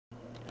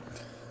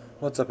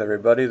What's up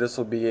everybody? This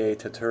will be a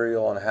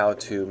tutorial on how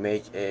to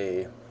make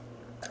a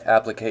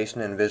application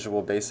in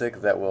Visual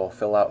Basic that will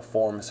fill out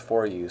forms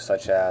for you,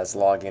 such as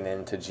logging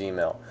into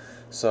Gmail.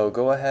 So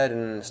go ahead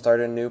and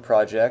start a new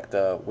project,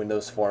 a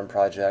Windows Form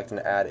project, and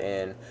add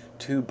in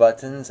 2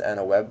 buttons and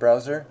a web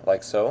browser,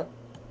 like so.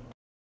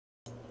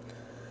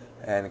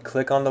 And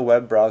click on the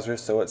web browser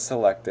so it's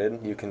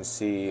selected. You can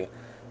see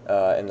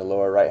in the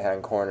lower right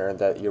hand corner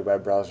that your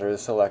web browser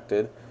is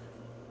selected.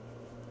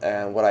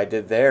 And what I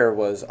did there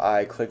was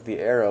I clicked the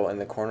arrow in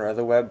the corner of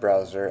the web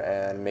browser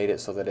and made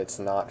it so that it's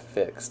not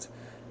fixed.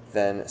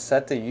 Then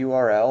set the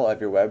URL of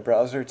your web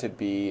browser to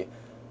be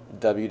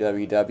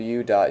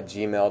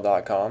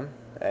www.gmail.com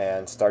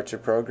and start your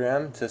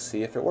program to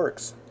see if it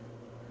works.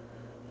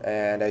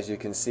 And as you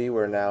can see,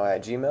 we're now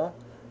at Gmail,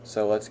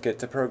 so let's get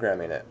to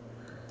programming it.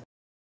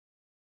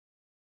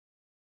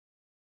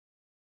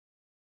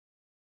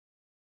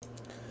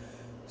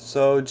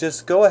 So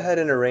just go ahead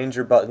and arrange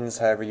your buttons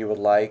however you would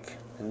like.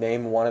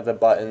 Name one of the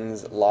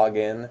buttons Log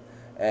In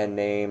and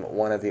name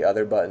one of the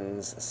other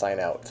buttons Sign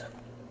Out.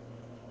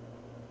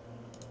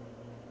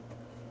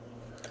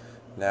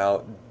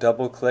 Now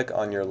double click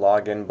on your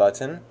Login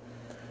button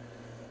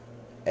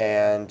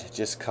and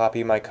just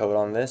copy my code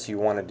on this. You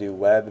want to do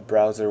web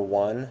browser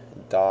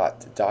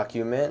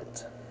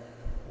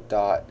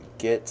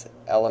 1.document.get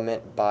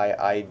element by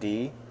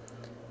ID.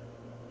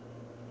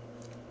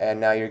 And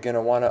now you're going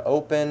to want to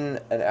open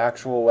an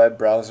actual web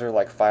browser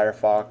like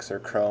Firefox or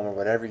Chrome or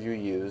whatever you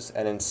use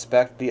and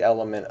inspect the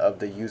element of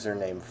the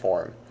username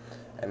form.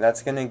 And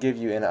that's going to give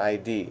you an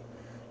ID.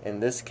 In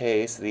this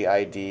case, the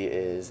ID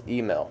is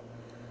email.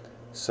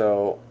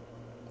 So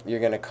you're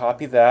going to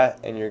copy that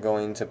and you're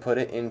going to put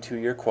it into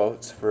your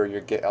quotes for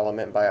your get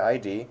element by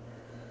ID.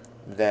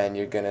 Then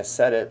you're going to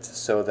set it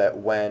so that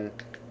when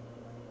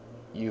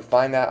you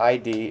find that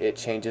ID, it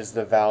changes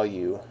the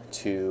value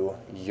to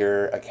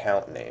your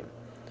account name.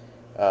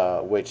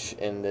 Which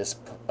in this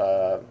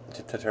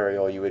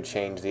tutorial you would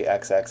change the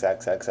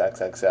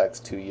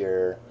XXXXXXX to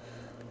your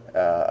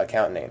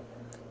account name.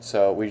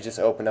 So we just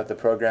opened up the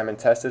program and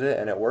tested it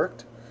and it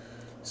worked.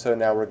 So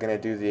now we're going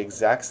to do the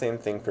exact same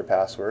thing for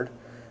password,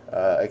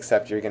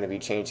 except you're going to be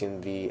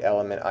changing the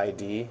element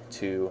ID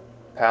to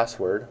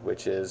password,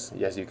 which is,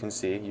 as you can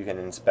see, you can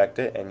inspect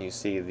it and you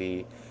see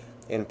the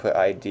input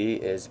ID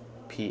is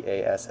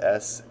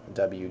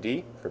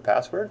PASSWD for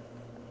password.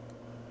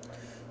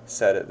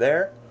 Set it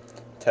there.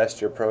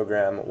 Test your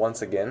program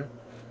once again.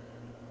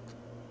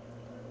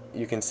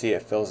 You can see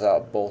it fills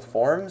out both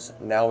forms.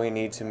 Now we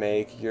need to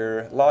make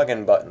your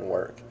login button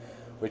work,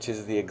 which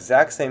is the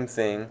exact same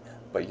thing,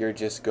 but you're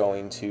just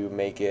going to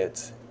make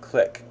it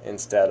click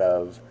instead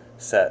of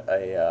set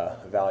a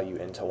value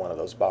into one of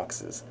those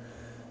boxes.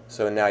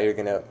 So now you're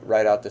going to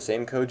write out the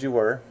same code you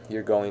were.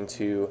 You're going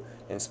to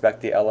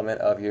inspect the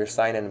element of your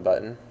sign in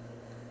button,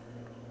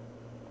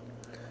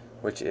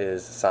 which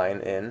is sign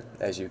in,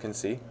 as you can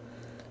see.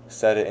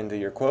 Set it into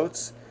your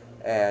quotes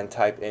and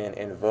type in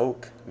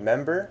invoke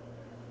member,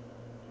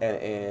 and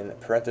in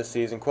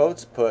parentheses and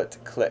quotes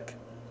put click,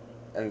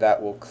 and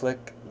that will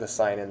click the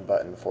sign in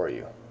button for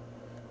you.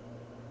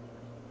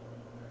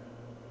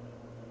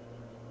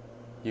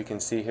 You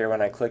can see here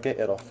when I click it,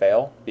 it'll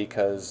fail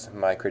because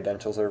my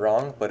credentials are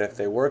wrong, but if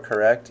they were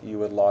correct, you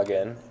would log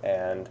in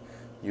and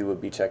you would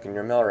be checking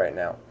your mail right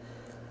now.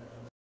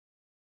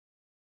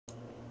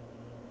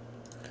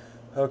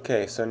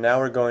 Okay, so now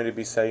we're going to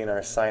be setting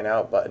our sign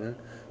out button.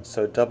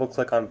 So double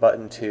click on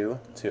button 2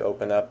 to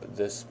open up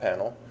this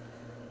panel.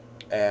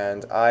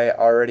 And I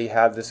already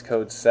have this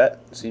code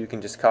set, so you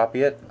can just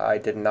copy it. I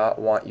did not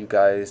want you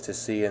guys to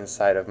see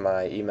inside of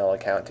my email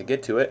account to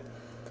get to it.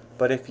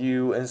 But if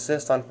you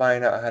insist on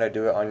finding out how to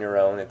do it on your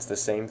own, it's the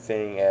same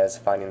thing as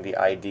finding the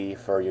ID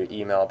for your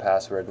email,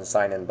 password, and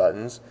sign-in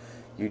buttons.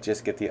 You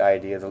just get the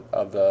ID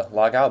of the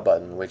logout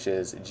button, which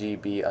is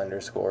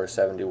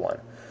GB_71.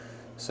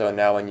 So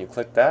now when you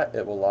click that,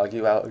 it will log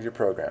you out of your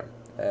program,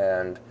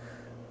 and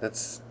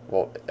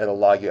it'll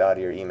log you out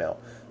of your email.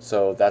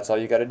 So that's all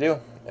you got to do.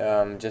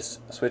 Just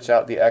switch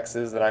out the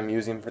X's that I'm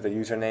using for the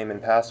username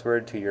and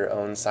password to your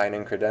own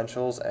sign-in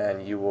credentials,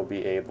 and you will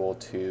be able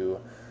to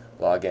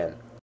log in.